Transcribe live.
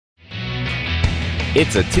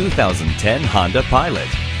It's a 2010 Honda Pilot.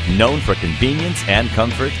 Known for convenience and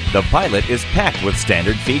comfort, the Pilot is packed with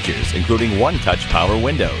standard features, including one-touch power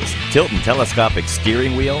windows, tilt and telescopic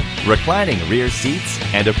steering wheel, reclining rear seats,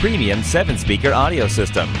 and a premium 7-speaker audio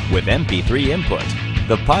system with MP3 input.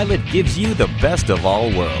 The Pilot gives you the best of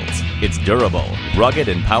all worlds. It's durable, rugged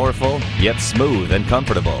and powerful, yet smooth and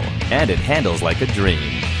comfortable, and it handles like a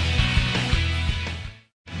dream.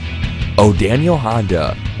 O'Daniel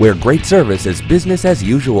Honda, where great service is business as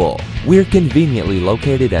usual. We're conveniently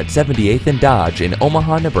located at 78th and Dodge in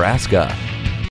Omaha, Nebraska.